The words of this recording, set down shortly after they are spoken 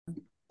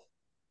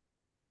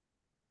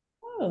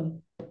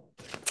Oh.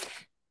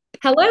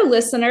 Hello,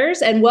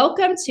 listeners, and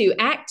welcome to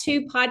Act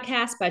Two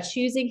podcast by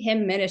Choosing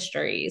Him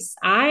Ministries.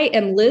 I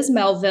am Liz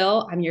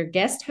Melville. I'm your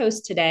guest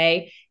host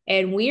today,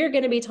 and we are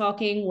going to be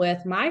talking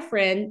with my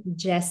friend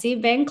Jessie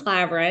Van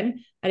Claveren.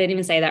 I didn't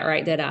even say that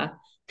right, did I?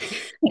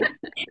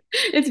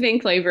 It's Van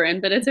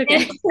Claveren, but it's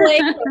okay.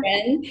 Van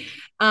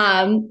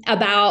Claveren,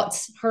 about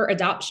her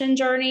adoption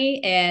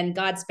journey and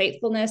God's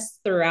faithfulness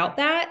throughout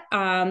that.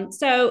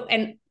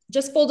 And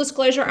just full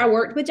disclosure, I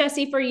worked with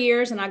Jessie for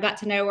years and I got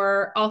to know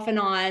her off and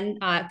on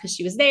because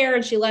she was there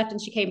and she left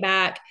and she came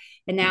back.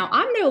 And now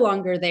I'm no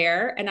longer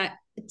there.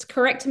 It's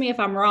correct to me if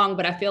I'm wrong,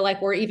 but I feel like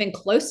we're even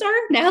closer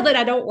now that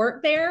I don't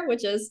work there,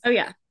 which is Oh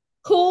yeah.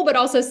 cool, but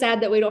also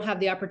sad that we don't have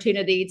the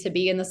opportunity to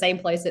be in the same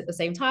place at the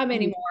same time Mhm.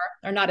 anymore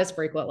or not as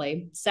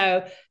frequently.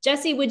 So,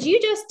 Jessie, would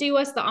you just do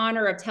us the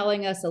honor of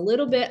telling us a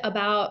little bit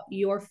about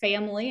your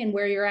family and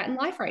where you're at in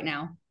life right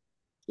now?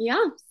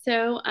 Yeah.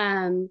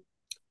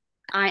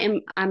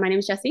 My name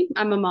is Jessie.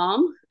 I'm a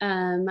mom.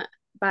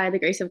 By the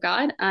grace of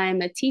God,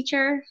 I'm a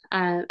teacher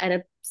at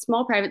a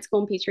small private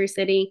school in Peachtree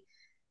City,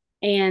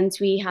 and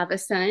we have a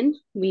son.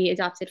 We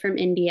adopted from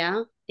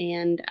India,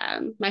 and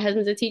my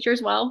husband's a teacher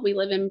as well. We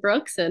live in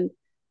Brooks, and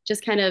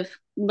just kind of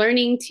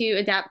learning to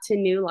adapt to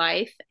new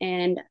life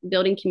and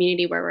building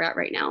community where we're at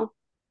right now.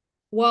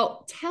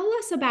 Well, tell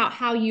us about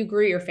how you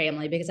grew your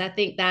family because I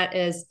think that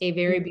is a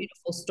very Mhm.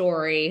 beautiful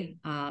story.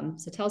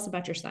 So, tell us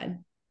about your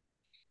son.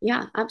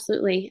 Yeah,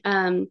 absolutely.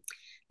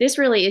 This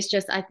really is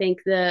just, I think,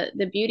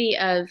 the beauty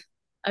of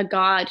a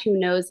God who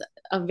knows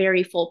a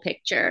very full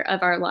picture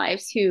of our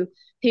lives, who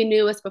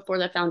knew us before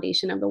the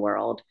foundation of the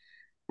world.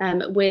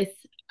 With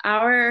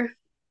our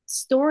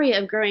story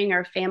of growing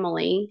our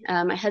family,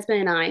 my husband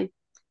and I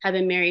have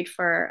been married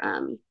for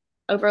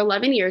over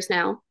 11 years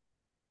now,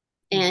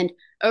 and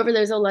over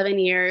those 11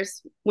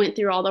 years, went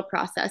through all the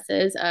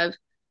processes of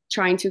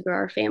trying to grow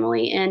our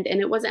family, and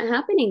it wasn't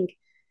happening.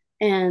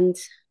 And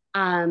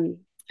um,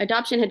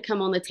 adoption had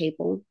come on the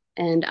table,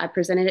 and I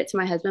presented it to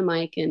my husband,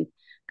 Mike, and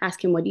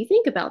asked him, "What do you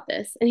think about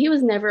this?" And he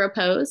was never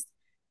opposed,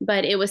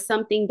 but it was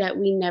something that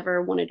we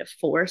never wanted to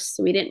force.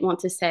 So we didn't want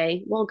to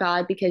say, "Well,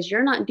 God, because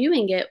you're not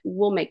doing it,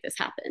 we'll make this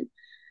happen."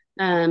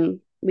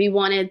 We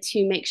wanted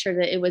to make sure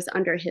that it was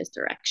under his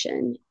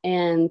direction.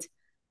 And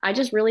I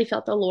just really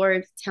felt the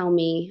Lord tell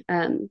me,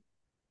 you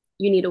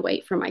need to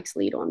wait for Mike's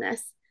lead on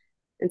this.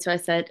 And so I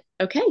said,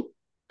 okay,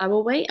 I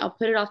will wait. I'll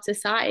put it off to the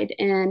side.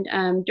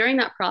 And during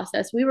that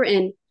process, we were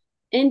in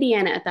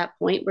Indiana at that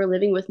point. We're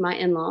living with my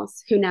in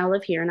laws who now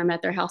live here, and I'm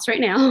at their house right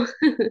now.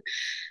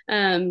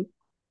 um,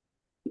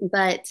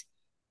 but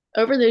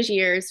over those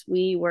years,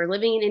 we were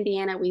living in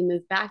Indiana. We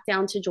moved back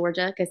down to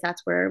Georgia because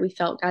that's where we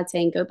felt God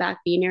saying, go back,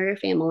 be near your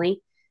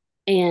family.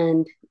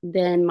 And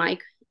then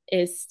Mike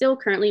is still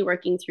currently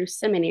working through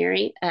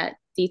seminary at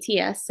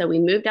DTS. So we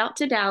moved out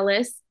to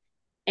Dallas.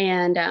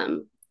 And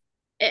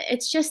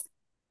it's just,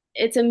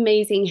 it's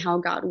amazing how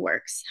God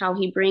works, how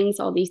he brings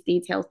all these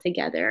details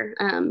together.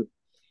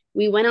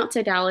 We went out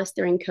to Dallas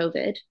during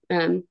COVID,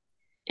 and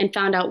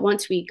found out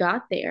once we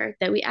got there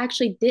that we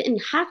actually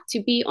didn't have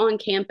to be on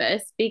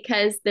campus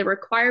because the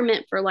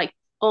requirement for like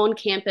on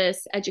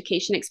campus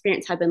education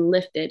experience had been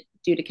lifted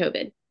due to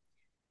COVID.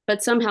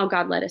 But somehow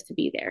God led us to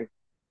be there.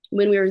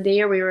 When we were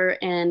there, we were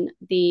in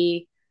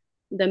the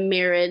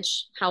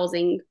marriage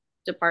housing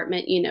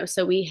department,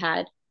 so we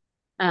had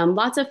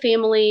lots of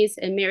families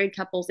and married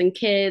couples and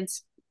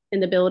kids in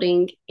the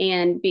building.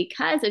 And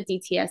because of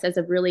DTS as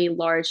a really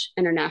large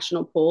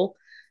international pool,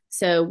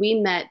 so we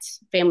met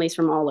families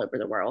from all over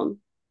the world.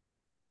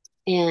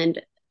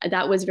 And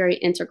that was very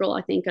integral,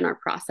 I think, in our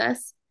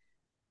process.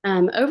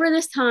 Over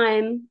this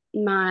time,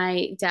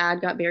 my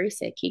dad got very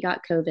sick. He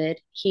got COVID.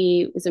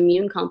 He was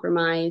immune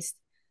compromised.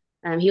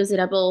 He was a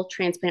double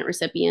transplant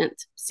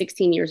recipient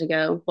 16 years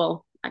ago.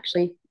 Well,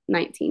 actually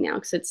 19 now,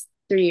 because it's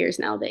 3 years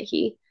now that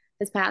he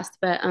has passed.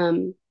 But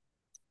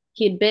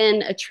he had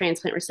been a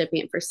transplant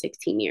recipient for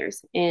 16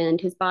 years,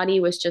 and his body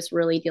was just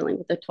really dealing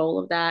with the toll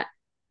of that.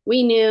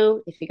 We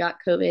knew if he got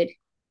COVID,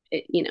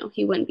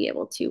 he wouldn't be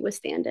able to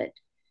withstand it.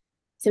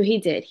 So he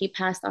did. He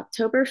passed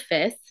October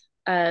 5th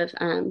of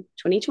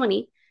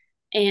 2020,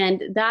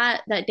 and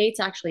that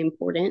date's actually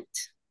important.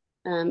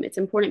 It's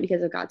important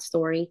because of God's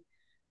story.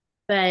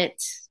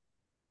 But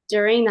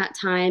during that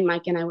time,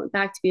 Mike and I went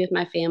back to be with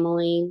my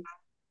family.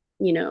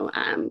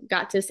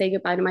 Got to say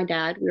goodbye to my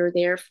dad. We were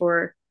there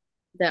for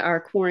our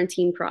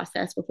quarantine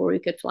process before we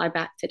could fly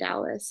back to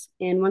Dallas.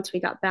 And once we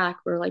got back,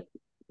 we were like,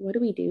 what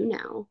do we do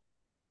now?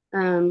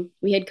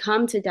 We had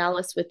come to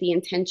Dallas with the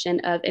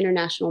intention of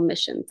international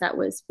missions. That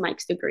was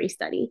Mike's degree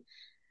study.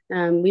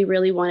 We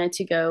really wanted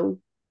to go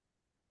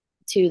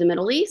to the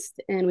Middle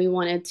East, and we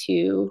wanted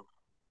to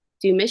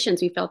do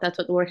missions. We felt that's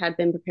what the Lord had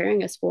been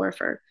preparing us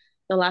for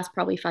the last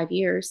probably 5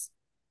 years.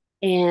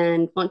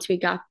 And once we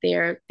got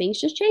there, things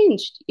just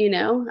changed.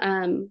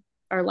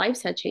 Our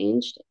lives had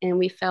changed, and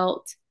we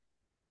felt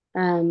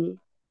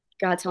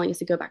God telling us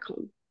to go back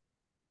home.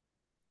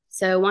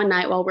 So one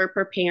night while we're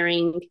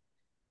preparing,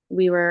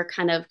 we were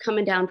kind of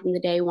coming down from the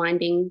day,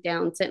 winding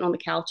down, sitting on the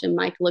couch, and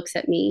Mike looks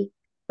at me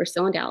We're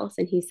still in Dallas.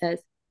 And he says,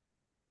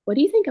 what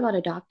do you think about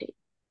adopting?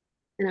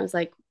 And I was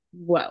like,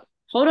 whoa,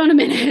 hold on a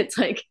minute. It's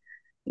like,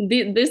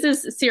 this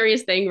is a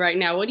serious thing right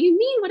now. What do you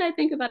mean what I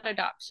think about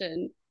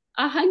adoption?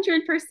 100%.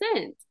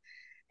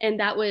 And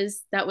that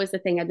was the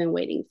thing I've been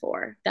waiting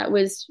for. That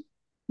was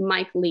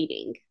Mike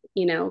leading.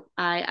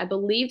 I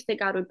believed that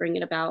God would bring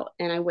it about,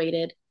 and I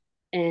waited,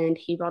 and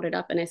he brought it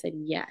up, and I said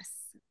yes.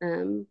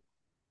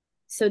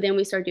 So then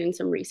we started doing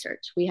some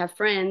research. We have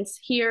friends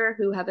here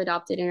who have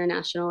adopted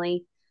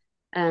internationally.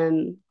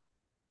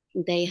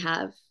 They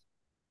have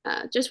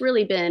just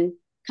really been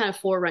kind of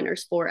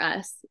forerunners for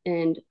us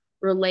and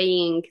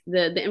relaying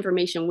the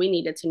information we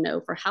needed to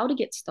know for how to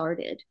get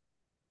started.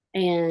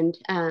 And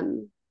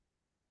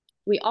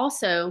we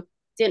also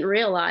didn't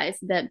realize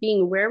that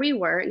being where we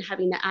were and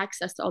having the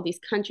access to all these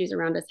countries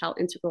around us, how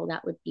integral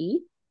that would be.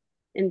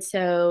 And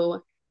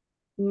so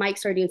Mike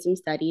started doing some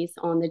studies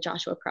on the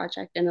Joshua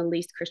Project and the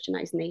least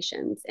Christianized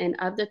nations. And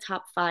of the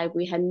top 5,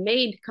 we had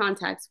made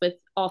contacts with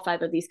all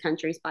 5 of these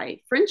countries by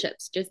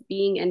friendships, just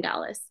being in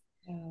Dallas.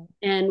 Yeah.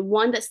 And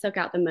one that stuck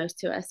out the most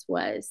to us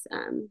was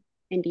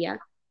India.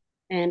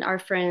 And our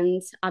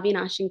friends,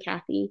 Avinash and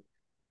Kathy,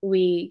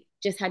 we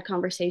just had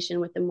conversation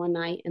with them one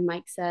night, and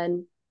Mike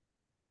said,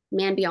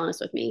 man, be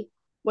honest with me.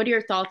 What are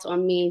your thoughts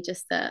on me,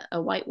 just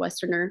a white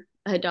Westerner,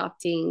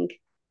 adopting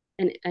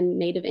a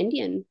native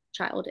Indian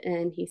child?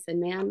 And he said,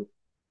 man,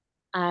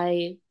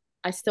 I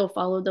still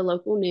follow the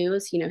local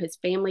news. His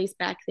family's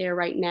back there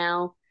right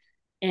now.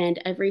 And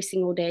every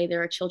single day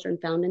there are children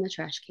found in the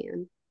trash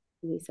can.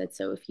 And he said,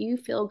 so if you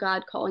feel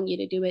God calling you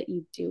to do it,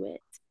 you do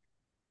it.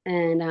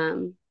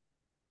 And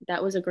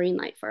that was a green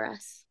light for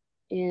us.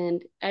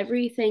 And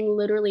everything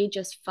literally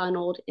just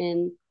funneled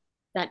in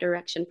that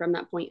direction from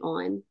that point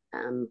on.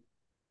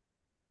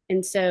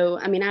 And so,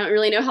 I mean, I don't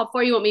really know how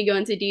far you want me to go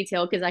into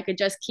detail, because I could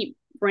just keep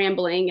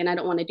rambling, and I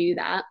don't want to do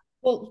that.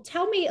 Well,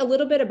 tell me a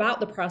little bit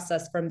about the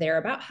process from there.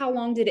 About how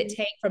long did it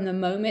take from the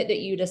moment that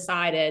you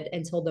decided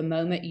until the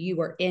moment you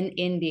were in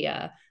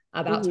India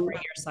about to bring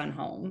your son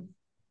home?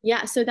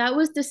 Yeah, so that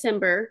was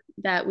December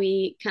that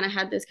we kind of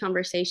had this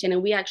conversation,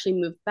 and we actually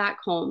moved back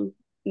home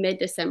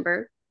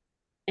mid-December.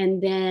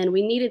 And then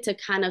we needed to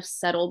kind of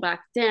settle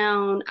back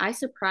down. I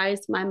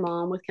surprised my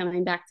mom with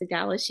coming back to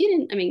Dallas.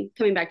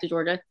 Coming back to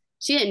Georgia.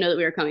 She didn't know that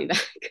we were coming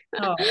back.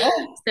 Oh.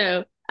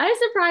 So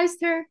I surprised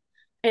her.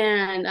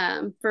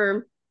 And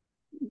for,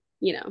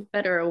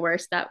 better or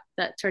worse, that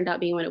turned out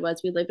being what it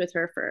was. We lived with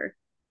her for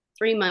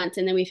 3 months,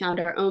 and then we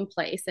found our own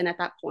place. And at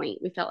that point,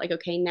 we felt like,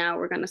 okay, now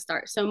we're going to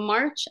start. So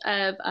March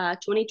of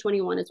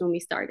 2021 is when we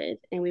started,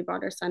 and we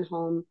brought our son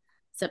home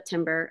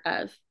September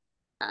of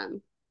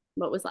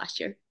what was last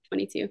year,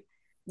 22.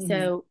 Mm-hmm.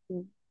 So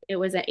it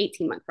was an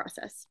 18-month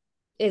process.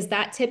 Is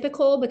that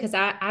typical? Because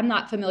I'm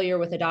not familiar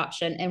with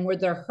adoption. And were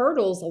there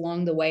hurdles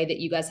along the way that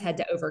you guys had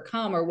to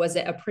overcome, or was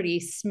it a pretty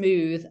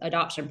smooth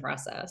adoption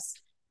process?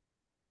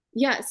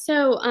 Yeah.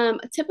 So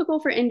typical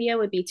for India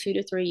would be 2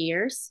 to 3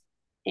 years.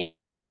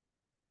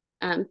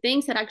 And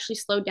things had actually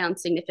slowed down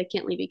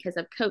significantly because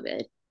of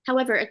COVID.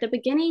 However, at the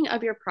beginning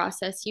of your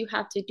process, you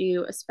have to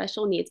do a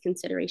special needs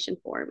consideration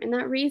form. And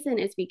that reason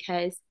is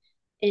because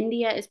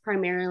India is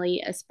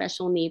primarily a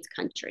special needs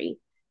country.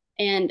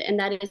 And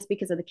that is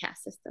because of the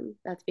caste system.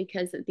 That's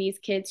because these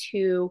kids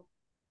who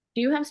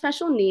do have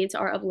special needs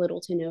are of little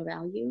to no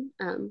value,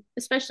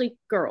 especially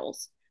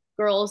girls.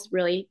 Girls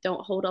really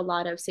don't hold a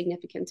lot of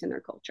significance in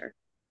their culture.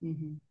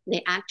 Mm-hmm.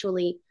 They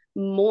actually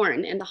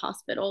mourn in the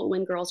hospital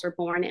when girls are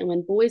born. And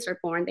when boys are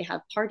born, they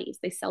have parties.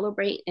 They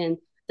celebrate, and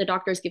the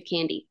doctors give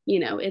candy.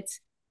 It's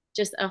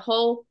just a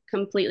whole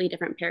completely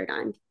different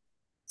paradigm.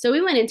 So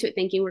we went into it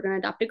thinking we're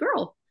going to adopt a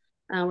girl.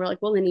 We're like,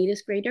 well, the need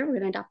is greater. We're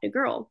going to adopt a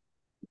girl.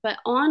 But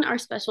on our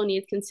special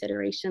needs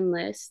consideration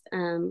list,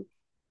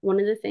 one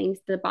of the things,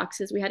 the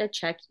boxes we had to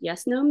check,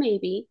 yes, no,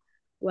 maybe,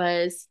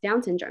 was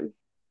Down syndrome.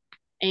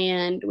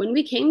 And when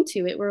we came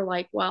to it, we're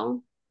like,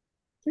 well,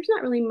 there's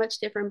not really much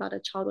different about a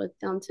child with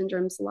Down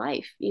syndrome's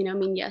life.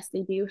 Yes,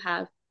 they do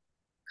have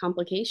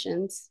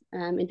complications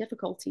and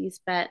difficulties,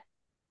 but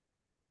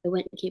it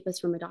wouldn't keep us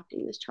from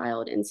adopting this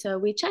child. And so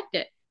we checked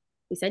it.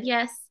 We said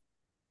yes.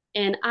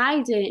 And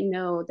I didn't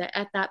know that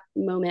at that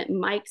moment,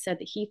 Mike said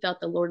that he felt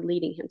the Lord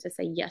leading him to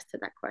say yes to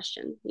that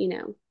question,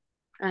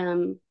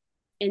 And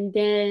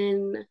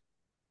then,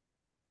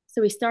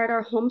 so we started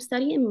our home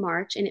study in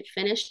March, and it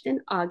finished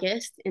in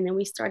August. And then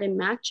we started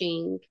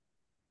matching,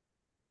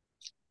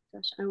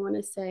 I want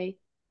to say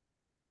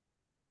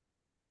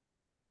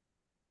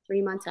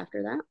 3 months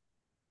after that.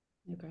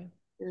 Okay.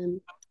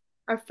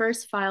 Our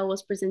first file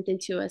was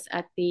presented to us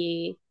at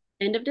the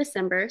end of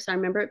December. So I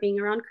remember it being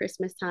around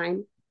Christmas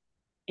time.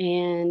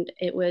 And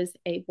it was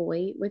a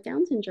boy with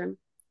Down syndrome.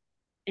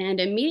 And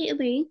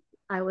immediately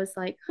I was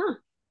like,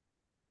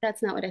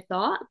 that's not what I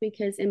thought,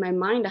 because in my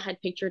mind I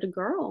had pictured a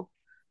girl.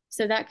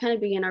 So that kind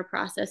of began our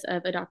process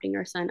of adopting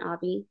our son,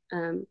 Avi.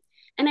 And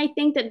I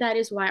think that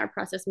is why our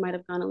process might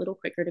have gone a little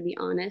quicker, to be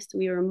honest.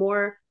 We were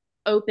more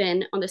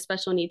open on the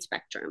special needs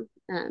spectrum.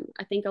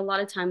 I think a lot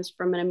of times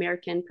from an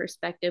American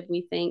perspective,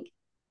 we think,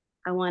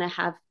 I want to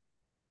have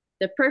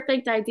the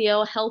perfect,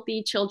 ideal,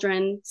 healthy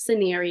children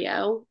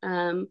scenario.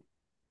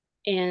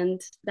 And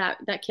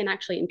that can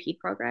actually impede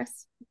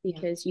progress Yeah.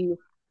 because you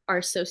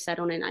are so set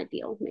on an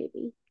ideal,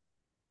 maybe.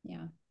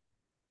 Yeah.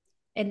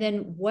 And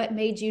then what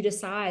made you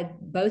decide,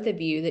 both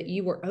of you, that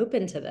you were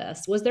open to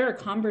this? Was there a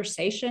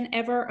conversation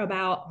ever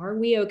about, are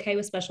we okay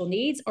with special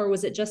needs? Or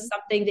was it just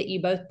something that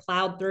you both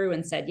plowed through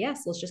and said,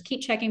 yes, let's just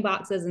keep checking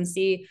boxes and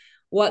see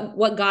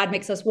what God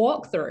makes us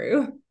walk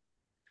through?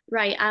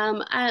 Right.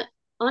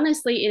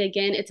 Honestly,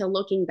 it's a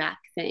looking back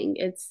thing.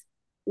 It's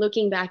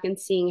looking back and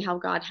seeing how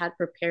God had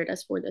prepared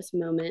us for this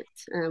moment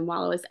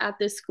while I was at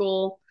this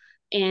school,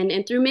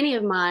 and through many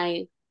of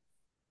my,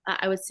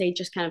 I would say,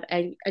 just kind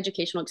of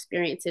educational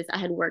experiences. I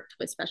had worked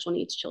with special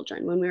needs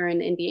children. When we were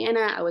in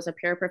Indiana, I was a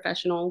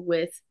paraprofessional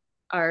with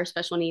our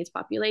special needs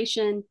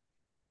population.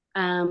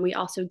 We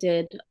also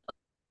did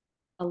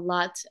a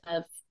lot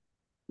of,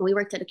 we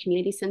worked at a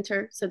community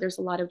center. So there's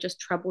a lot of just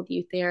troubled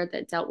youth there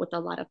that dealt with a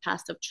lot of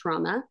past of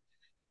trauma.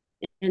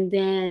 And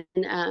then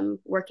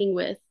working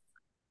with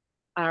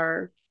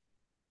our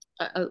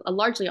a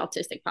largely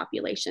autistic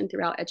population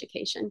throughout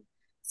education.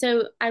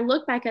 So I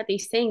look back at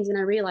these things and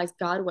I realized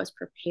God was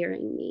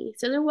preparing me.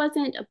 So there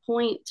wasn't a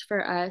point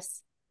for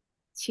us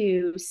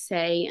to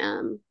say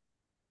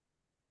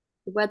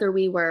whether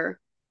we were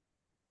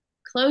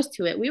close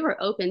to it. We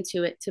were open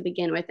to it to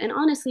begin with, and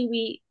honestly,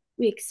 we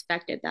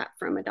expected that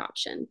from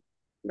adoption,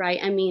 right?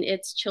 I mean,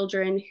 it's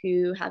children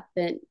who have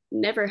been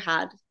never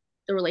had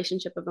the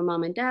relationship of a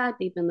mom and dad.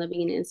 They've been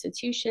living in an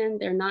institution.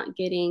 They're not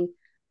getting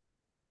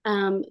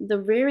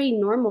the very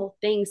normal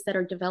things that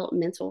are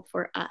developmental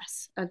for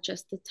us, of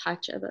just the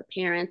touch of a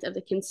parent, of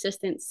the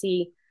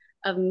consistency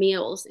of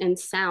meals and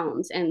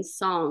sounds and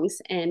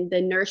songs, and the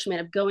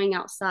nourishment of going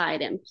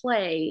outside and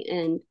play.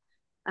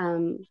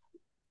 And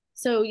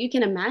so you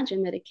can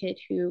imagine that a kid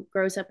who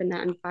grows up in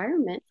that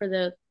environment for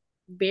the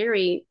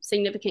very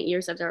significant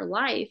years of their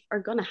life are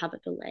going to have a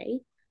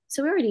delay.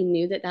 So we already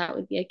knew that that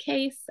would be a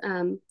case.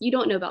 You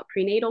don't know about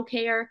prenatal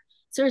care.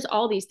 So there's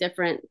all these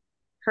different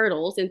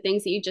hurdles and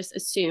things that you just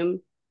assume,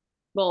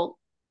 well,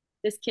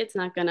 this kid's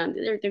not gonna,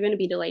 they're gonna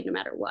be delayed no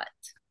matter what.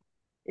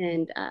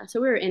 And so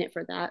we were in it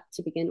for that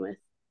to begin with.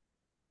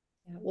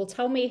 Yeah. Well,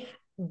 tell me,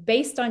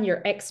 based on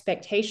your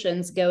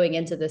expectations going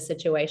into this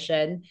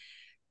situation,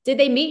 did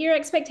they meet your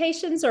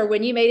expectations, or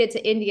when you made it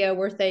to India,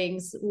 were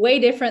things way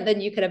different than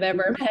you could have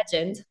ever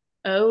imagined?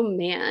 Oh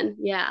man,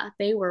 yeah,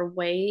 they were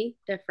way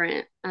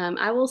different.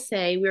 I will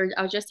say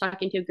I was just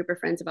talking to a group of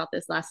friends about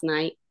this last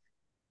night,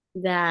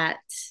 that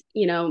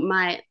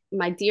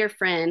my dear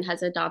friend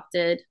has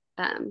adopted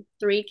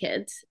three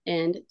kids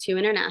and two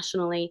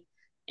internationally,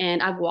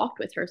 and I've walked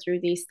with her through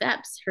these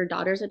steps. Her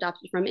daughter's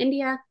adopted from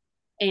India,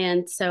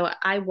 and so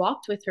I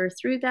walked with her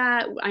through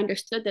that. I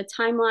understood the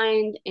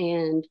timeline,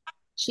 and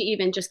she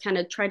even just kind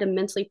of tried to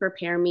mentally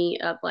prepare me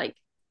of like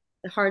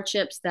the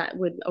hardships that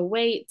would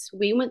await.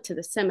 We went to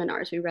the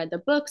seminars, we read the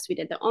books, we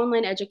did the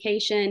online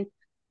education.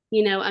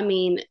 I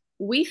mean,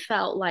 we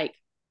felt like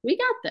we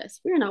got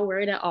this. We're not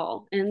worried at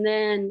all. And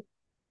then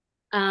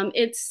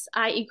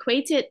I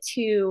equate it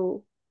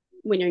to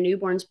when your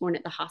newborn's born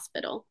at the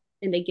hospital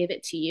and they give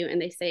it to you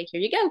and they say, here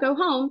you go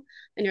home.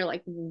 And you're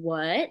like,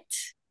 what?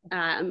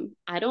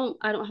 I don't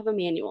have a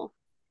manual.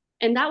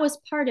 And that was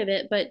part of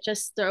it, but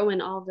just throw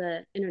in all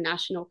the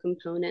international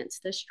components,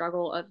 the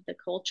struggle of the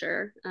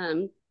culture,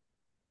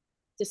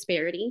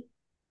 disparity.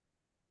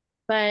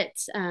 But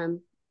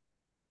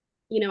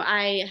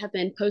I have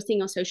been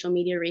posting on social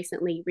media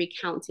recently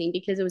recounting,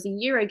 because it was a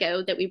year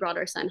ago that we brought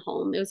our son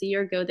home. It was a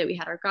year ago that we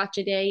had our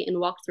gotcha day and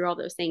walked through all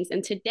those things.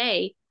 And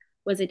today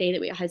was a day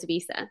that we got his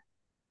visa.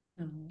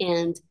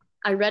 And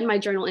I read my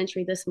journal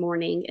entry this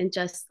morning and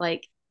just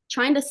like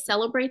trying to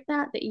celebrate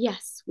that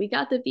yes, we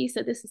got the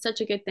visa. This is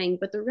such a good thing.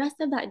 But the rest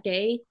of that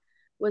day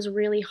was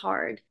really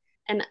hard.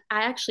 And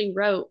I actually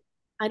wrote,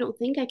 I don't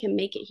think I can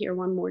make it here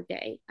one more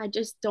day. I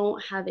just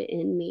don't have it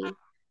in me.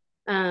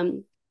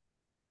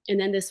 And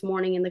then this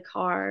morning in the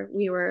car,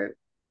 we were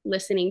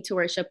listening to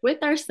worship with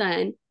our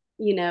son,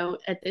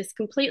 at this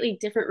completely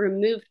different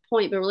removed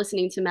point, but we're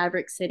listening to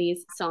Maverick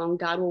City's song,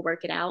 God Will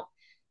Work It Out.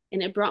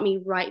 And it brought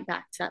me right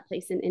back to that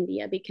place in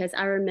India, because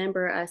I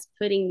remember us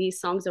putting these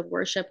songs of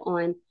worship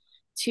on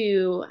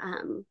to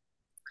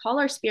call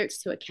our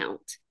spirits to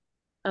account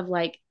of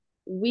like,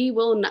 we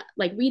will not,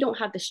 like, we don't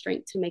have the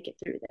strength to make it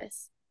through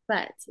this,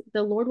 but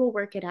the Lord will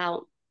work it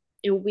out.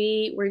 And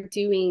we were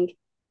doing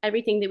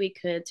everything that we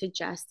could to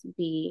just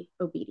be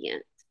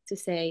obedient, to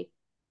say,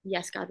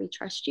 yes, God, we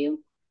trust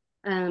you.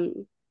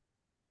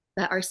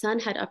 But our son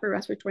had upper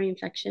respiratory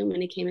infection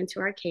when he came into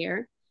our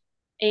care.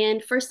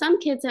 And for some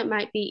kids, it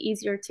might be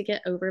easier to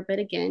get over. But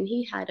again,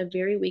 he had a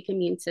very weak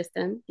immune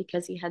system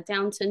because he had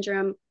Down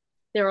syndrome.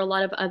 There were a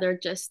lot of other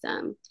just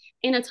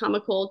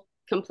anatomical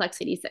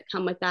complexities that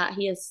come with that.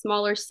 He has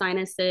smaller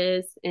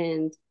sinuses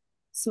and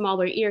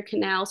smaller ear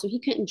canal, so he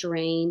couldn't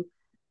drain.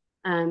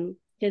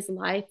 His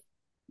life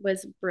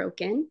was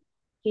broken.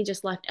 He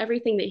just left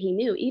everything that he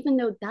knew, even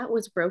though that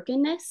was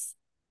brokenness.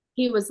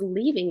 he was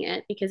leaving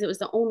it because it was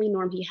the only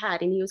norm he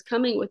had. And he was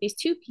coming with these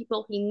two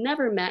people he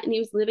never met, and he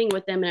was living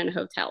with them in a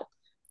hotel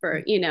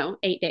for,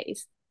 8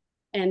 days.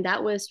 And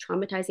that was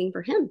traumatizing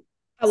for him.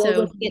 How old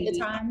was So he at the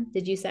time,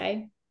 did you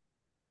say?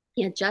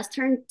 he had just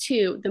turned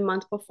 2 the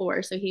month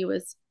before. So he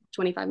was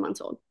 25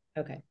 months old.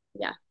 Okay.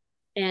 Yeah.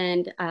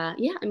 And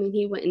yeah, I mean,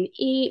 he wouldn't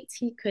eat.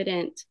 He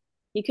couldn't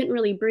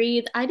really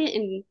breathe. I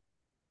didn't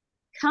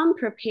come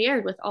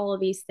prepared with all of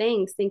these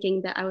things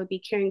thinking that I would be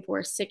caring for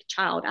a sick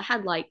child. I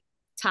had like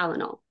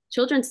Tylenol,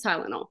 children's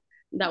Tylenol,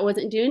 that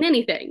wasn't doing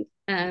anything.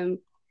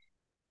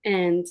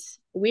 And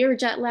we were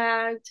jet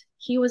lagged.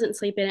 He wasn't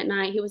sleeping at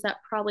night. He was up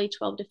probably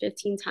 12 to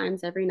 15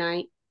 times every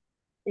night.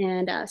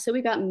 And so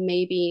we got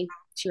maybe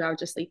 2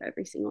 hours of sleep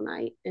every single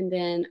night. And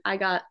then I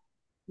got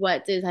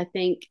what is, I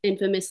think,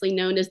 infamously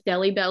known as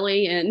deli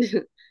belly and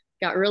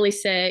got really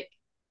sick.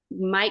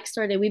 Mike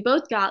started, we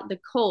both got the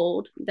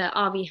cold that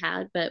Avi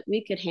had, but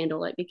we could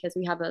handle it because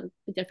we have a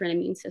different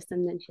immune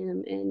system than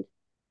him. And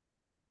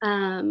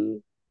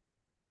um,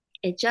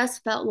 it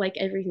just felt like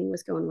everything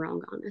was going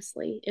wrong,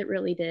 honestly. It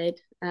really did.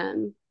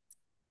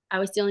 I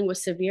was dealing with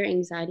severe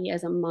anxiety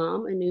as a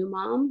mom, a new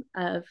mom,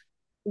 of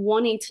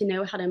wanting to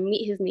know how to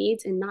meet his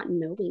needs and not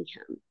knowing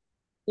him.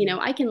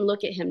 I can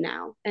look at him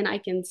now and I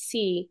can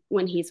see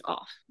when he's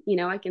off.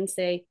 I can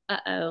say,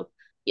 uh-oh,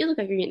 you look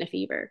like you're getting a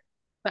fever.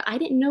 But I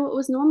didn't know it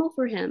was normal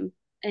for him.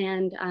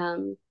 And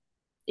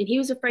he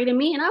was afraid of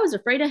me and I was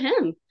afraid of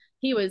him.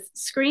 He was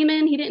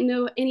screaming. He didn't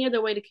know any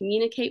other way to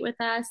communicate with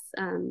us.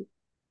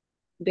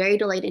 Very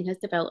delayed in his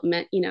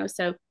development,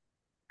 So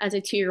as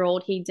a 2-year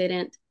old, he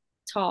didn't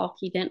talk,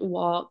 he didn't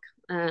walk.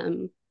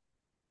 And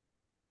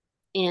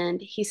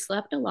he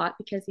slept a lot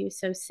because he was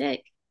so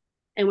sick.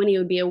 And when he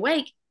would be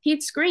awake,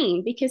 he'd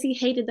scream because he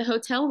hated the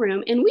hotel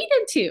room, and we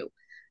did too.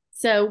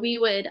 So we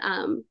would,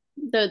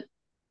 the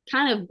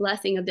kind of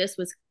blessing of this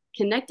was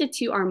connected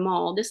to our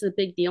mall. This is a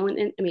big deal.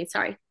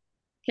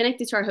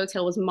 Connected to our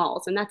hotel was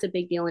malls, and that's a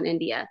big deal in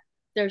India.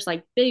 There's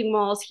like big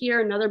malls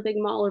here, another big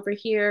mall over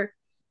here.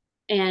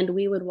 And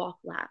we would walk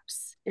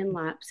laps and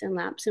laps and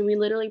laps. And we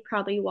literally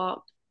probably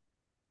walked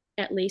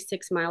at least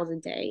 6 miles a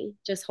day,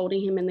 just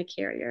holding him in the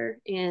carrier.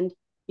 And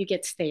you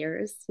get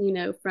stares,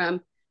 from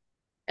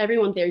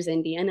everyone there's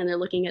Indian, and they're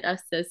looking at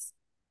us, this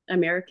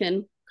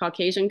American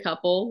Caucasian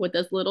couple with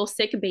this little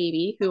sick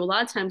baby who a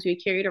lot of times we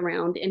carried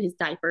around in his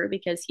diaper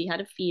because he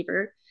had a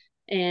fever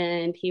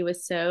and he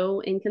was so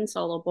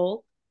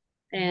inconsolable.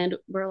 And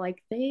we're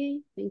like,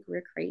 they think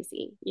we're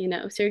crazy,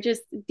 So you're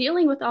just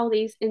dealing with all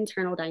these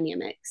internal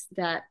dynamics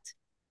that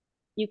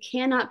you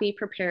cannot be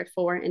prepared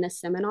for in a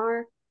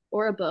seminar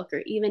or a book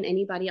or even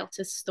anybody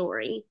else's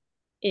story.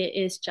 It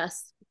is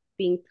just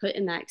being put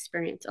in that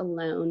experience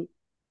alone.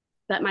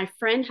 But my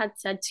friend had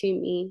said to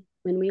me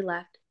when we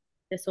left,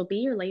 this will be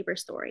your labor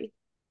story.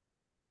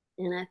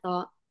 And I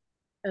thought,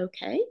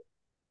 okay.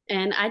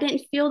 And I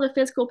didn't feel the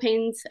physical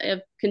pains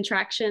of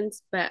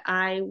contractions, but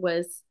I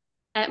was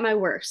at my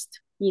worst.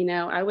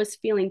 I was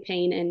feeling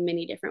pain in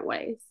many different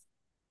ways.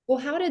 Well,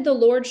 how did the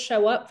Lord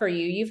show up for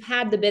you? You've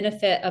had the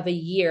benefit of a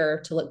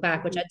year to look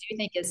back, which I Mm-hmm. do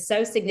think is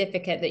so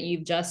significant that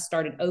you've just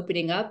started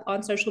opening up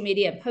on social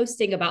media and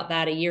posting about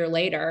that a year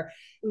later.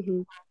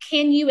 Mm-hmm.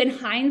 Can you, in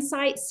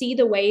hindsight, see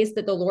the ways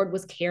that the Lord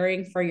was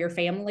caring for your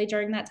family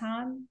during that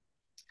time?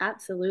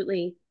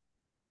 Absolutely.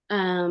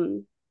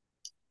 Um,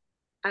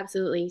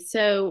 absolutely.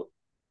 So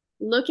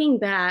looking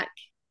back,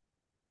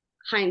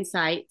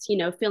 hindsight,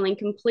 feeling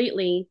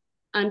completely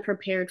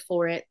unprepared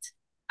for it,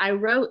 I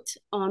wrote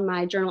on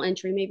my journal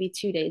entry maybe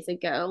 2 days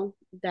ago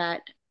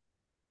that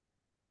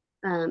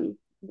I'm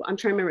trying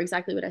to remember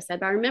exactly what I said,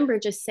 but I remember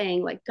just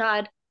saying, like,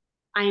 God,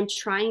 I am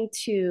trying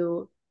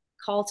to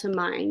call to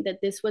mind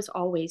that this was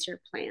always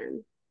your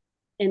plan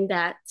and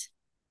that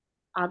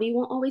Avi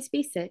won't always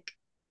be sick.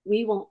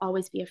 We won't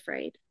always be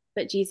afraid,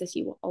 but Jesus,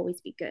 you will always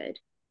be good.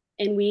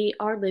 And we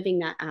are living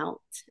that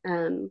out.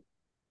 Avi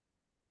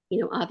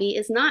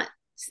is not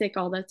sick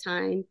all the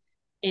time.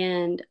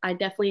 And I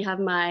definitely have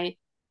my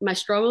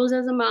struggles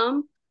as a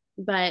mom,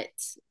 but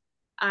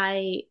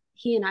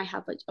he and I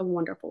have a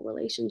wonderful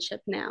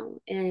relationship now.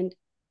 And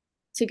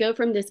to go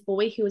from this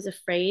boy who was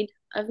afraid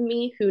of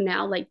me, who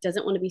now like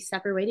doesn't want to be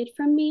separated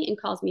from me and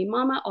calls me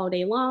mama all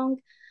day long,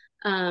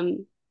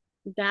 um,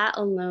 that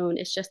alone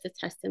is just a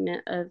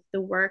testament of the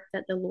work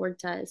that the Lord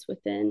does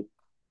within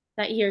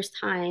that year's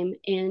time.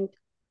 And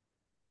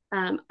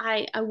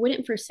I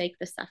wouldn't forsake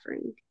the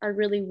suffering. I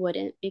really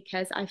wouldn't,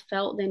 because I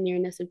felt the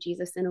nearness of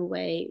Jesus in a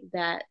way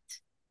that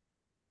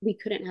we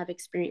couldn't have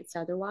experienced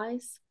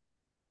otherwise.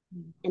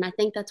 And I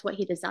think that's what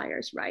he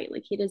desires, right?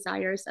 Like he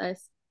desires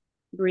us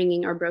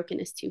bringing our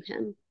brokenness to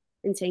him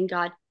and saying,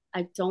 God,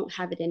 I don't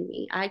have it in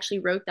me. I actually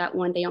wrote that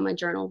one day on my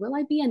journal. Will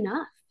I be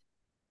enough?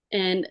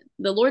 And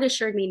the Lord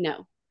assured me,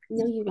 no,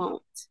 you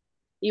won't.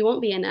 You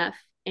won't be enough.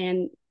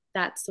 And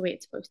that's the way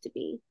it's supposed to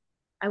be.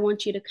 I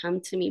want you to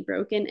come to me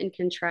broken and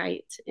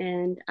contrite.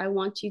 And I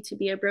want you to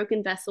be a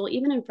broken vessel,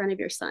 even in front of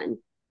your son,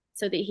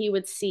 so that he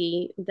would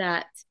see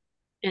that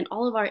in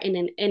all of our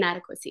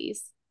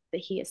inadequacies, that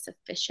he is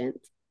sufficient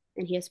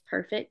and he is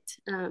perfect.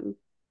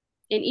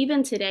 And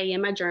even today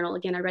in my journal,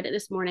 again, I read it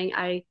this morning.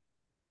 I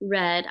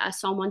read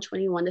Psalm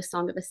 121, the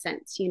Song of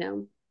Ascents.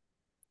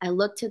 I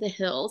look to the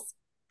hills.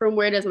 From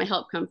where does my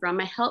help come from?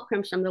 My help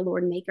comes from the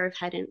Lord, maker of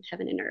heaven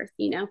and earth.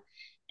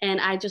 And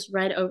I just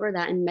read over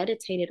that and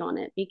meditated on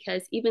it,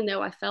 because even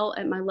though I felt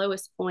at my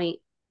lowest point,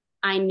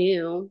 I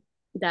knew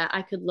that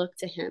I could look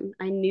to him.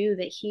 I knew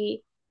that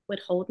he would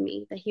hold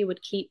me, that he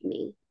would keep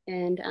me,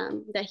 and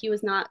that he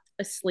was not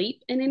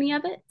asleep in any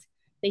of it,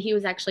 that he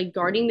was actually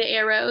guarding the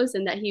arrows,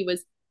 and that he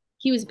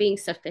was being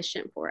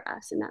sufficient for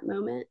us in that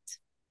moment.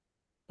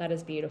 That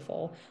is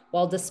beautiful.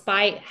 Well,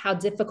 despite how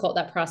difficult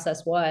that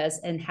process was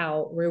and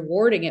how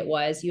rewarding it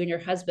was, you and your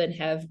husband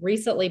have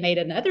recently made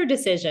another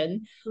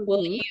decision.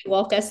 Will Mm-hmm. you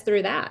walk us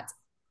through that?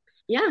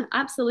 Yeah,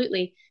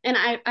 absolutely. And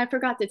I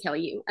forgot to tell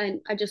you, and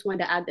I just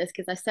wanted to add this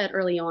because I said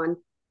early on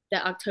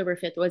that October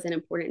 5th was an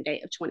important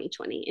date of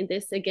 2020. And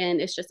this, again,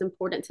 is just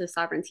important to the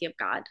sovereignty of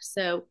God.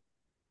 So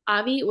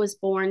Avi was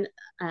born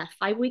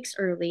 5 weeks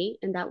early,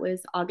 and that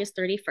was August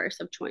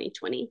 31st of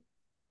 2020.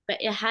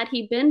 But had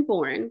he been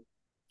born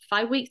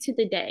 5 weeks to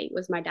the day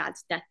was my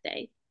dad's death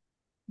day.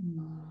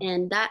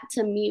 And that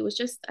to me was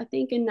just, I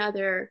think,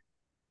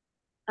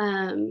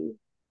 um,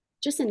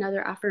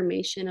 another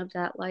affirmation of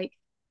that, like,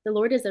 the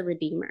Lord is a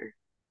redeemer,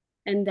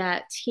 and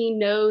that he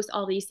knows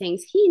all these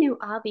things. He knew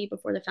Avi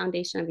before the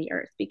foundation of the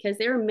earth, because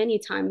there are many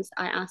times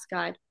I ask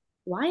God,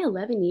 why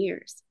 11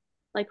 years?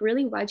 Like,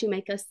 really, why'd you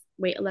make us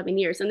wait 11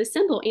 years? And the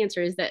simple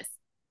answer is this: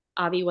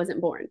 Avi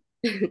wasn't born.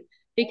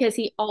 Because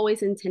he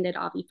always intended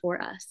Avi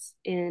for us.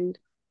 And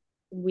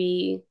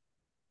we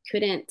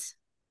couldn't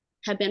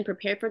have been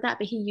prepared for that,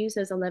 but he used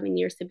those 11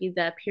 years to be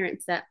the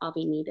parents that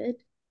Avi needed,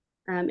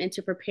 and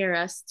to prepare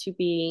us to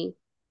be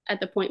at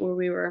the point where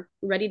we were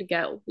ready to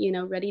go,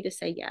 ready to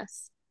say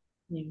yes.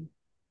 Yeah.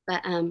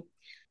 But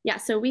yeah,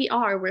 so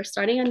we're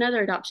starting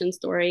another adoption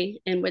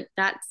story, and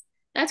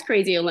that's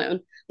crazy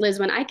alone. Liz,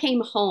 when I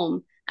came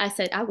home, I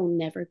said I will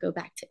never go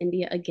back to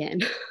India again.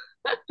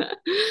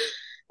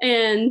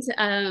 And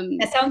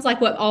That sounds like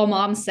what all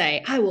moms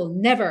say. I will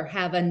never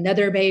have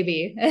another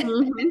baby.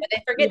 mhm,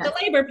 They forget the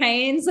yes. labor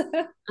pains.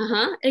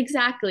 Uh-huh,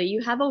 exactly.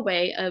 You have a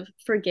way of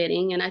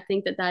forgetting, and I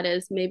think that that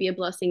is maybe a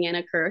blessing and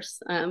a curse,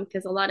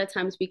 because a lot of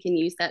times we can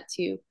use that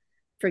to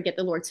forget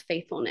the Lord's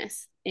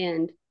faithfulness.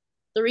 And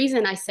the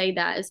reason I say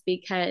that is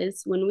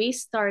because when we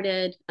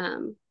started,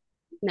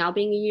 now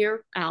being a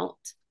year out,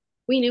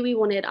 we knew we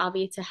wanted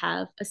Avi to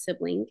have a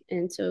sibling,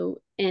 and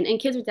so and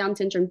kids with Down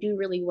syndrome do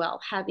really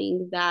well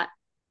having that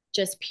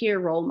just peer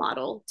role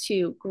model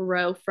to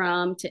grow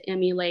from, to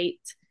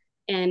emulate,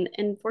 and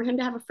for him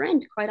to have a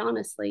friend. Quite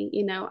honestly,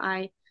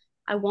 I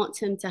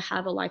want him to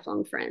have a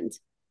lifelong friend.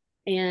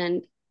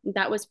 And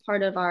that was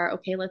part of our,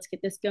 okay, let's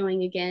get this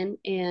going again.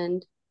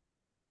 And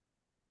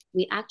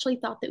we actually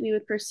thought that we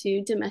would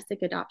pursue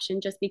domestic adoption,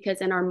 just because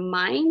in our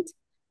mind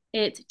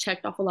it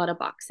checked off a lot of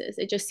boxes.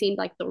 It just seemed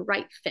like the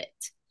right fit.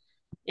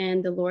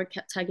 And the Lord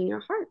kept tugging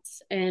our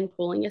hearts and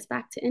pulling us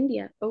back to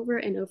India over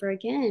and over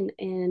again.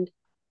 And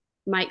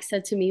Mike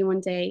said to me one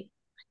day,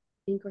 I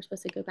think we're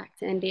supposed to go back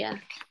to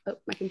India. Oh,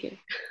 my computer.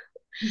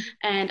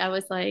 And I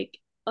was like,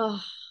 oh,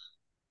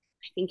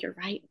 I think you're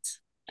right.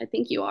 I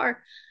think you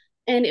are.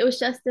 And it was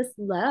just this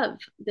love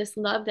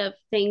of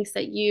things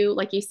that you,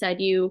 like you said,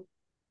 you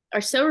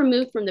are so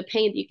removed from the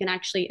pain that you can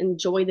actually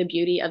enjoy the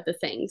beauty of the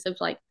things, of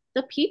like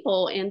the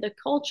people and the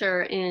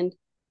culture and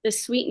the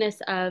sweetness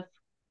of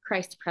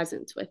Christ's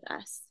presence with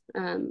us.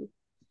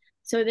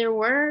 So there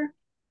were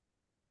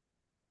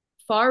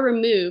far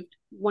removed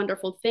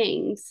wonderful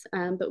things,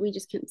 but we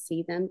just couldn't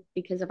see them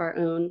because of our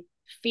own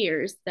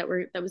fears that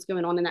was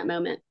going on in that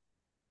moment.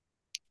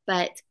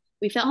 But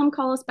we felt him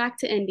call us back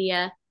to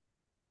India,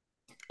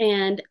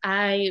 and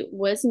I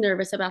was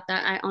nervous about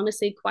that. I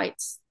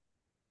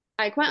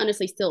quite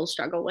honestly still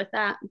struggle with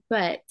that,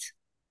 but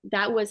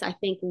that was, I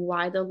think,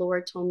 why the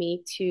Lord told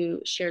me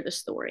to share the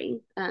story.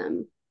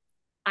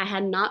 I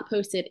had not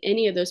posted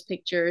any of those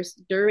pictures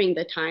during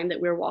the time that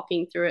we were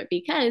walking through it,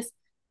 because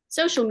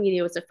social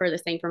media was the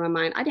furthest thing from my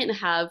mind. I didn't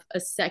have a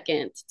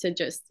second to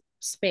just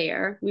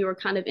spare. We were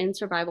kind of in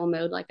survival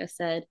mode, like I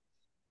said.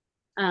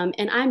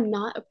 And I'm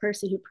not a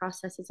person who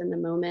processes in the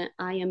moment.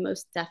 I am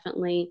most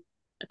definitely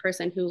a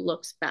person who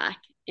looks back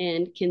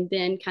and can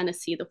then kind of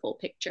see the full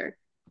picture.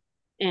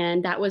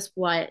 And that was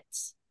what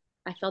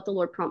I felt the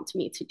Lord prompt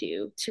me to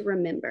do, to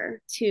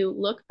remember, to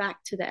look back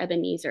to the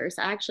Ebenezers.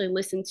 I actually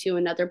listened to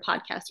another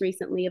podcast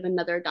recently of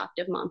another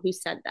adoptive mom who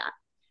said that.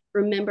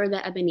 Remember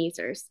the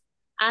Ebenezers.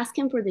 Ask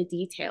him for the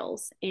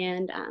details,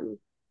 and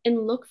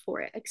look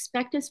for it.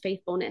 Expect his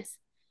faithfulness.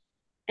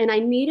 And I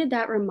needed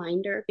that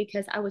reminder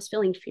because I was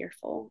feeling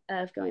fearful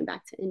of going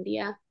back to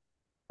India.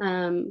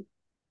 Um,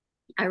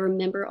 I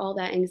remember all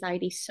that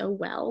anxiety so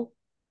well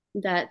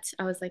that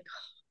I was like,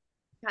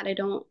 oh, God, I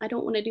don't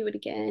want to do it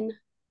again.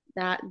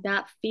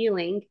 That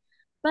feeling,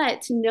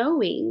 but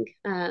knowing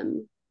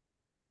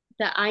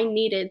that I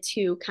needed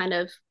to kind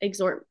of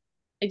exhort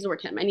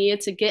him. I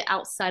needed to get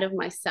outside of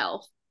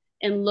myself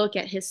and look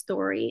at his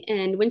story.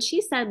 And when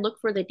she said, look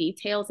for the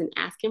details and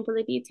ask him for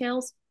the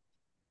details,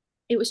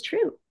 it was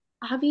true.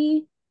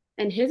 Avi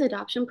And his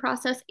adoption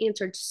process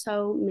answered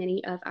so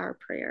many of our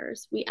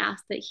prayers. We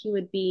asked that he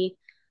would be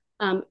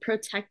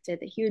protected,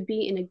 that he would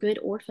be in a good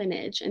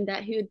orphanage, and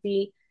that he would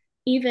be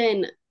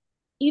even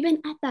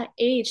even at that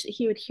age that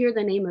he would hear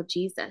the name of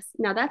Jesus.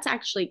 Now that's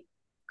actually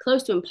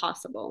close to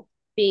impossible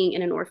being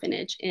in an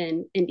orphanage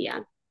in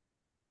India.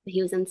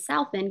 He was in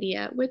South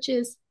India, which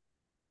is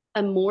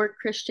a more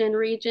Christian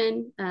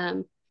region.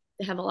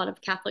 They have a lot of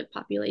Catholic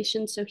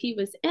population. So he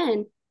was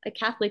in a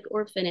Catholic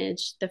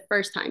orphanage the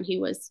first time he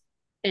was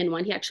in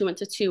one. He actually went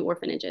to two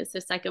orphanages.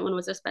 The second one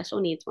was a special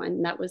needs one,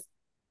 and that was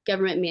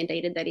government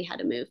mandated that he had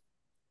to move.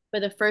 But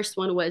the first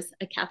one was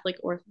a Catholic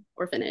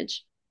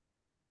orphanage.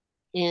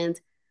 And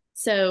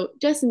so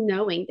just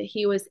knowing that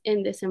he was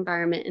in this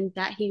environment and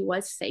that he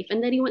was safe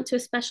and that he went to a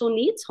special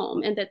needs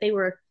home and that they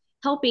were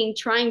helping,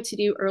 trying to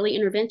do early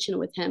intervention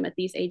with him at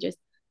these ages,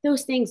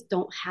 those things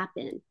don't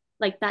happen.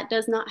 Like that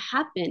does not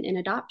happen in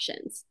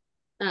adoptions,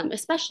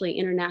 especially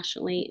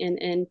internationally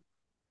in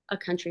a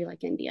country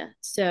like India.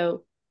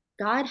 So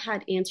God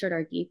had answered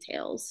our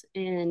details,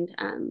 and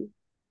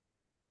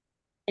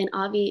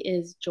Avi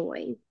is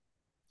joy.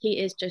 He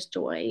is just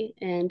joy,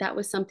 and that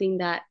was something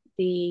that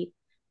the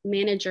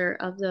manager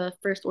of the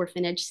first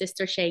orphanage,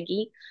 Sister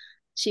Shaggy,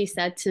 she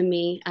said to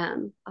me,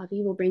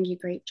 Avi will bring you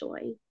great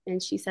joy.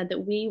 And she said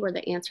that we were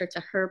the answer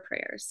to her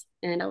prayers.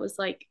 And I was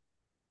like,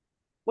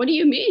 what do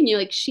you mean? You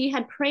like, she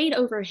had prayed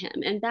over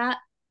him, and that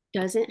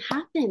doesn't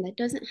happen. That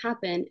doesn't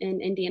happen in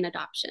Indian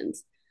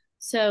adoptions.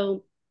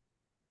 So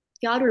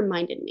God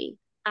reminded me,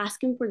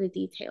 ask him for the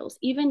details.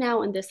 Even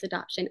now in this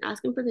adoption,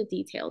 ask him for the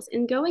details.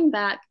 And going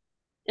back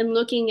and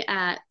looking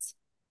at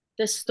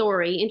the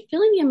story and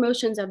feeling the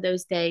emotions of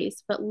those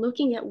days, but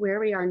looking at where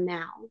we are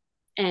now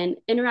and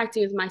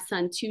interacting with my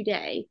son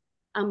today,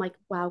 I'm like,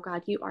 wow,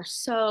 God, you are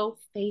so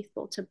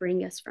faithful to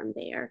bring us from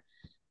there.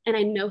 And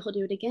I know he'll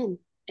do it again.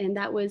 And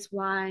that was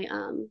why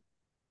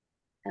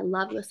I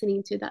love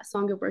listening to that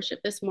song of worship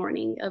this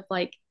morning of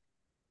like,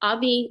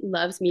 Avi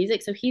loves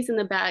music. So he's in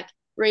the back,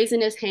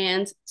 raising his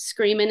hands,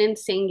 screaming and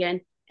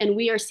singing. And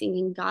we are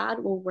singing,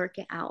 God will work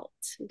it out.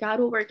 God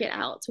will work it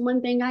out. So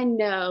one thing I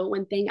know,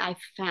 one thing I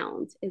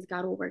found is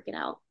God will work it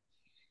out.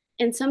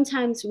 And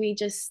sometimes we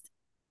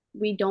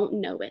don't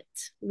know it.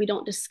 We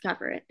don't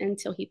discover it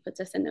until he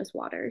puts us in those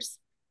waters.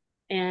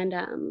 And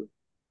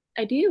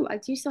I do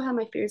still have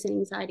my fears and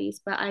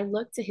anxieties, but I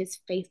look to his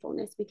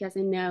faithfulness because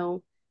I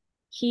know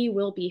he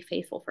will be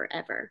faithful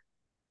forever.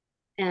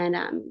 And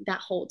that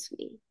holds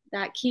me.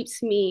 That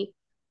keeps me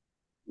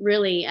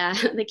really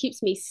that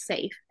keeps me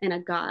safe in a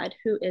God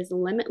who is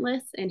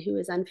limitless and who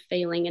is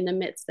unfailing in the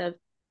midst of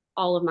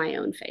all of my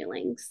own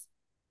failings.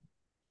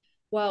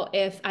 Well,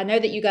 if I know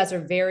that you guys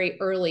are very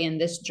early in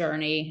this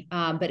journey,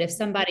 but if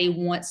somebody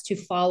wants to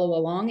follow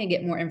along and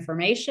get more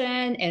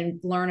information and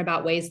learn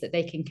about ways that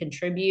they can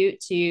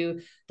contribute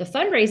to the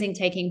fundraising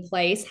taking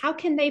place, how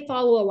can they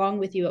follow along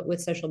with you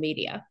with social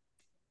media?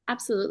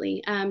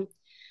 Absolutely.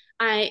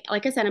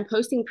 Like I said, I'm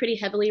posting pretty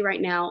heavily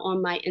right now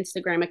on my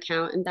Instagram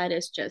account, and that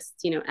is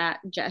just, at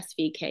Jess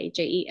VK,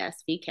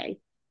 JESVK.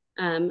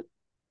 And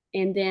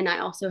then I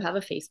also have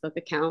a Facebook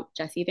account,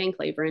 Jessie Van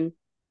Claveren.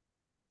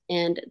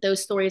 And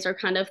those stories are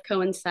kind of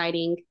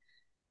coinciding.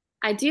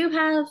 I do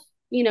have,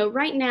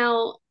 right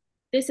now,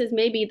 this is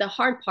maybe the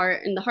hard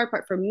part, and the hard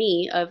part for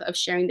me of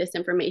sharing this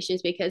information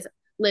is because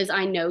Liz,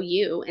 I know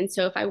you. And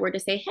so if I were to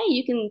say, hey,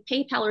 you can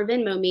PayPal or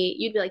Venmo me,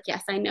 you'd be like,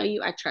 yes, I know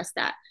you. I trust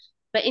that.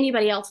 But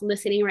anybody else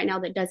listening right now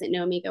that doesn't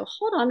know me, go,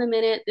 hold on a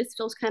minute, this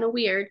feels kind of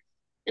weird.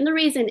 And the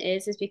reason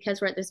is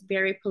because we're at this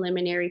very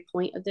preliminary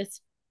point of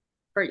this,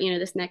 for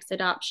this next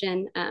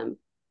adoption.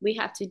 We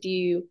have to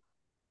do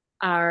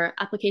our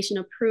application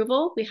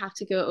approval. We have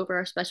to go over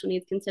our special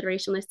needs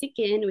consideration list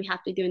again. We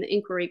have to do an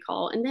inquiry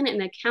call, and then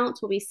an account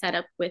will be set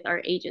up with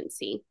our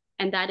agency,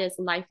 and that is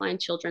Lifeline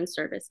Children's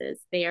Services.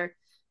 They are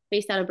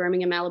based out of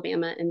Birmingham,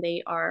 Alabama, and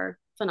they are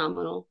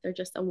phenomenal. They're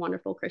just a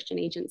wonderful Christian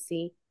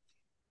agency.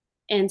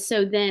 And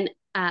so then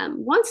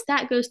once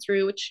that goes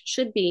through, which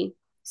should be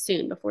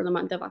soon before the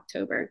month of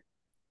October,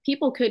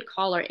 people could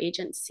call our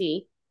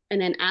agency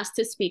and then ask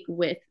to speak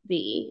with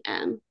the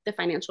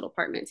financial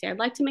department. Say, I'd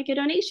like to make a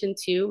donation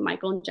to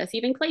Michael and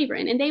Jessie Van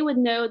Claveren. And they would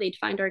know, they'd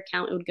find our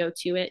account, it would go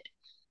to it.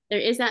 There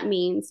is that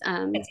means.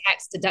 It's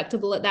tax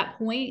deductible at that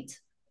point?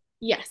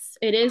 Yes,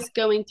 it is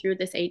going through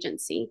this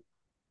agency.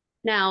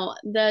 Now,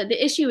 the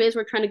issue is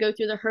we're trying to go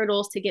through the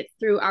hurdles to get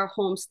through our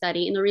home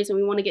study. And the reason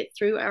we want to get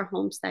through our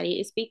home study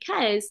is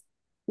because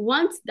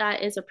once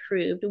that is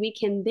approved, we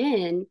can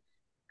then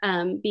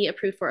be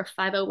approved for a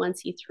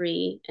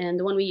 501c3. And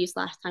the one we used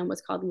last time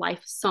was called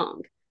Life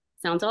Song.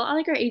 Sounds a lot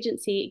like our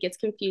agency. It gets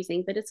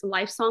confusing, but it's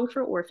Life Song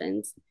for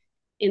orphans.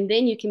 And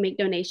then you can make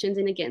donations.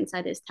 And again,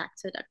 that is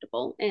tax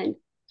deductible. And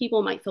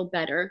people might feel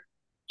better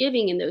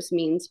giving in those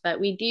means, but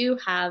we do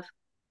have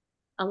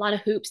a lot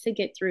of hoops to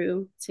get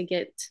through to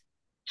get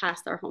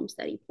past our home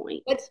study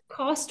point. What's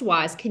cost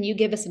wise? Can you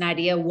give us an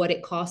idea of what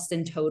it costs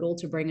in total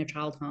to bring a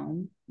child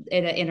home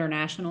in an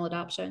international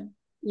adoption?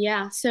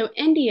 Yeah. So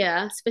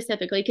India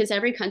specifically, because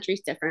every country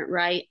is different,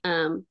 right?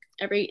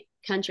 Every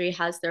country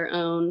has their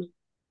own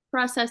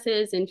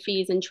processes and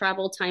fees and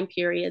travel time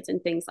periods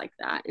and things like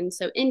that. And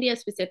so India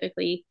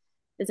specifically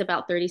is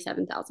about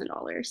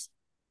 $37,000.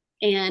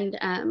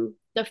 And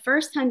the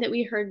first time that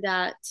we heard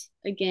that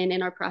again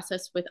in our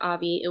process with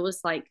Avi, it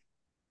was like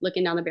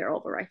looking down the barrel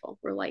of a rifle.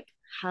 We're like,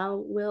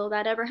 how will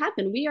that ever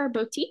happen? We are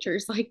both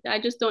teachers. Like, I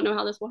just don't know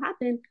how this will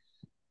happen.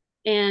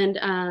 And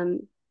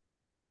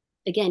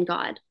again,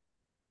 God,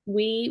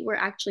 we were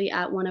actually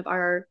at one of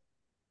our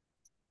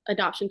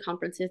adoption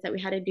conferences that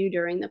we had to do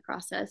during the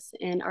process.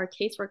 And our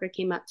caseworker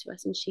came up to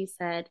us and she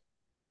said,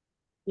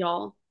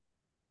 y'all,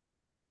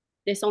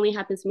 this only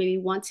happens maybe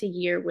once a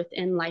year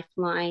within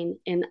Lifeline.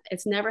 And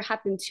it's never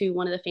happened to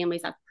one of the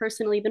families I've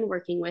personally been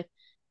working with,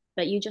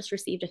 but you just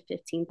received a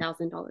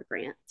 $15,000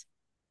 grant.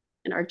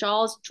 And our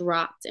jaws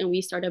dropped and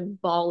we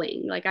started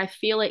bawling. Like, I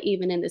feel it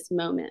even in this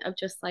moment of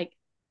just like,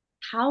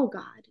 how,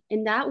 God?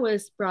 And that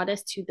was brought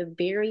us to the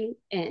very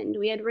end.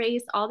 We had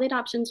raised all the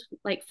adoptions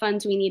like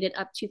funds we needed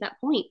up to that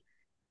point,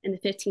 and the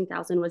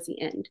 15,000 was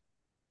the end.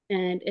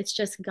 And it's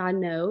just God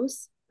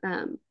knows.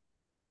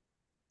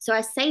 So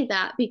I say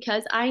that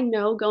because I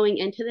know going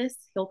into this,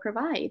 He'll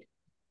provide.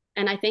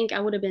 And I think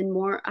I would have been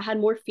more, I had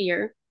more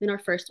fear than our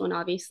first one,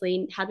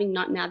 obviously, having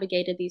not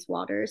navigated these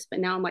waters. But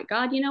now I'm like,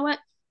 God, you know what?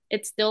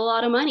 It's still a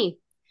lot of money.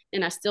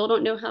 And I still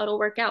don't know how it'll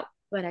work out.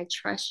 But I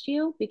trust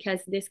you because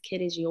this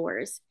kid is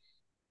yours.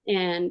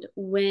 And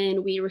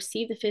when we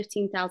received the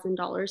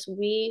 $15,000,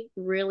 we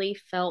really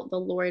felt the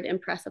Lord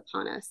impress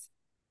upon us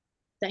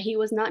that He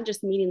was not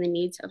just meeting the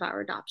needs of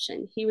our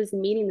adoption, He was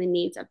meeting the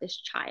needs of this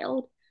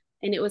child.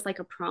 And it was like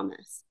a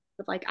promise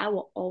of like, I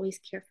will always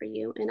care for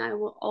you and I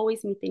will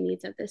always meet the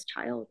needs of this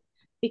child,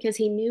 because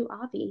He knew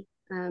Avi.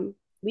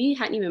 We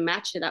hadn't even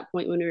matched at that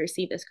point when we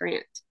received this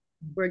grant.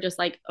 We're just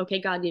like,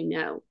 okay, God, you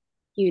know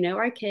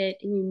our kid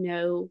and you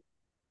know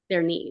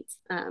their needs.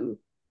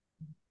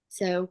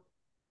 So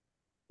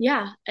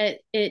yeah,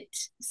 it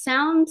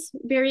sounds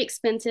very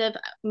expensive.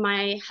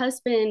 My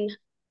husband,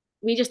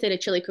 we just did a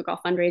chili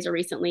cook-off fundraiser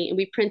recently, and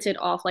we printed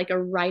off like a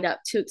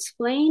write-up to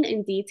explain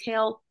in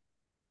detail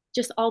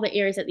just all the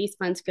areas that these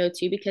funds go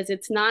to, because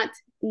it's not,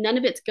 none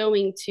of it's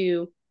going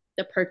to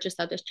the purchase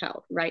of this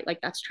child, right? Like,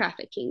 that's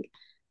trafficking.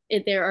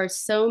 There are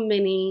so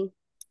many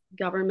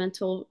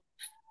governmental,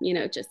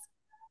 just,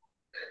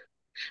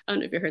 I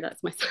don't know if you heard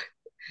that's my son.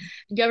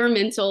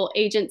 Governmental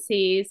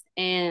agencies,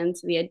 and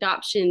the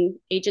adoption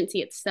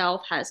agency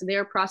itself has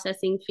their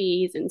processing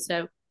fees. And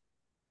so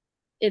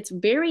it's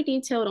very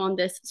detailed on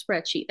this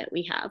spreadsheet that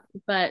we have.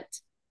 But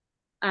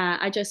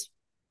I just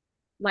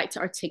like to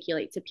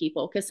articulate to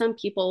people, because some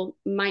people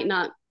might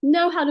not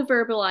know how to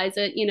verbalize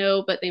it,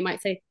 but they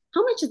might say,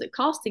 how much does it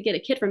cost to get a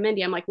kid from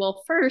India? I'm like,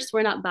 well, first,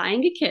 we're not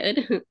buying a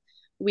kid.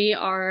 We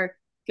are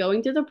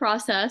going through the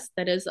process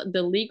that is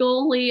the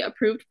legally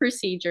approved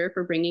procedure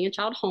for bringing a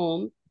child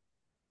home.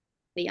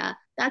 But yeah,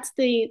 that's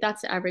the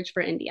average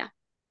for India.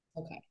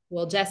 Okay.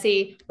 Well,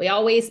 Jessie, we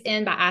always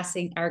end by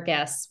asking our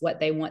guests what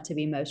they want to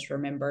be most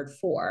remembered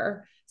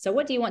for. So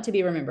what do you want to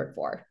be remembered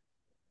for?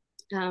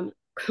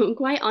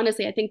 Quite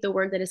honestly, I think the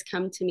word that has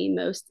come to me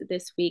most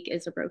this week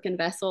is a broken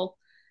vessel.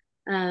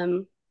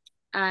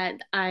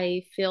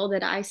 I feel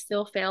that I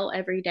still fail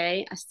every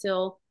day. I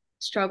still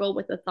struggle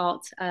with the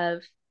thoughts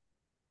of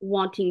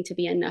wanting to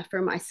be enough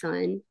for my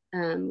son,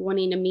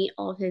 wanting to meet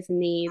all of his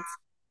needs,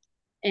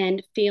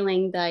 and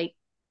feeling like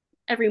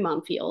every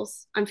mom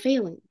feels, I'm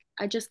failing.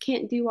 I just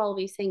can't do all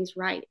these things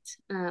right.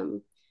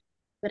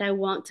 But I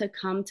want to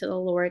come to the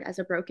Lord as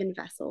a broken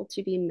vessel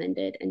to be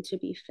mended and to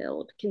be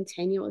filled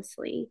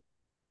continuously.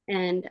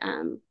 And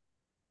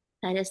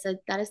that is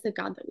the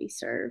God that we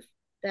serve,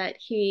 that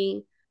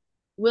He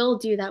will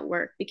do that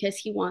work because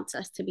He wants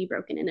us to be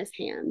broken in His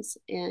hands.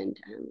 And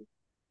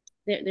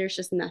there's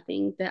just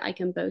nothing that I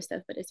can boast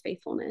of but His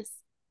faithfulness.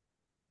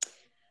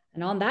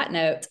 And on that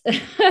note,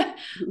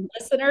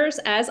 listeners,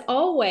 as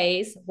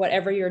always,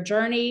 whatever your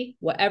journey,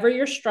 whatever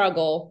your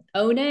struggle,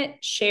 own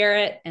it, share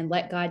it, and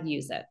let God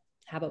use it.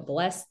 Have a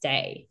blessed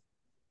day.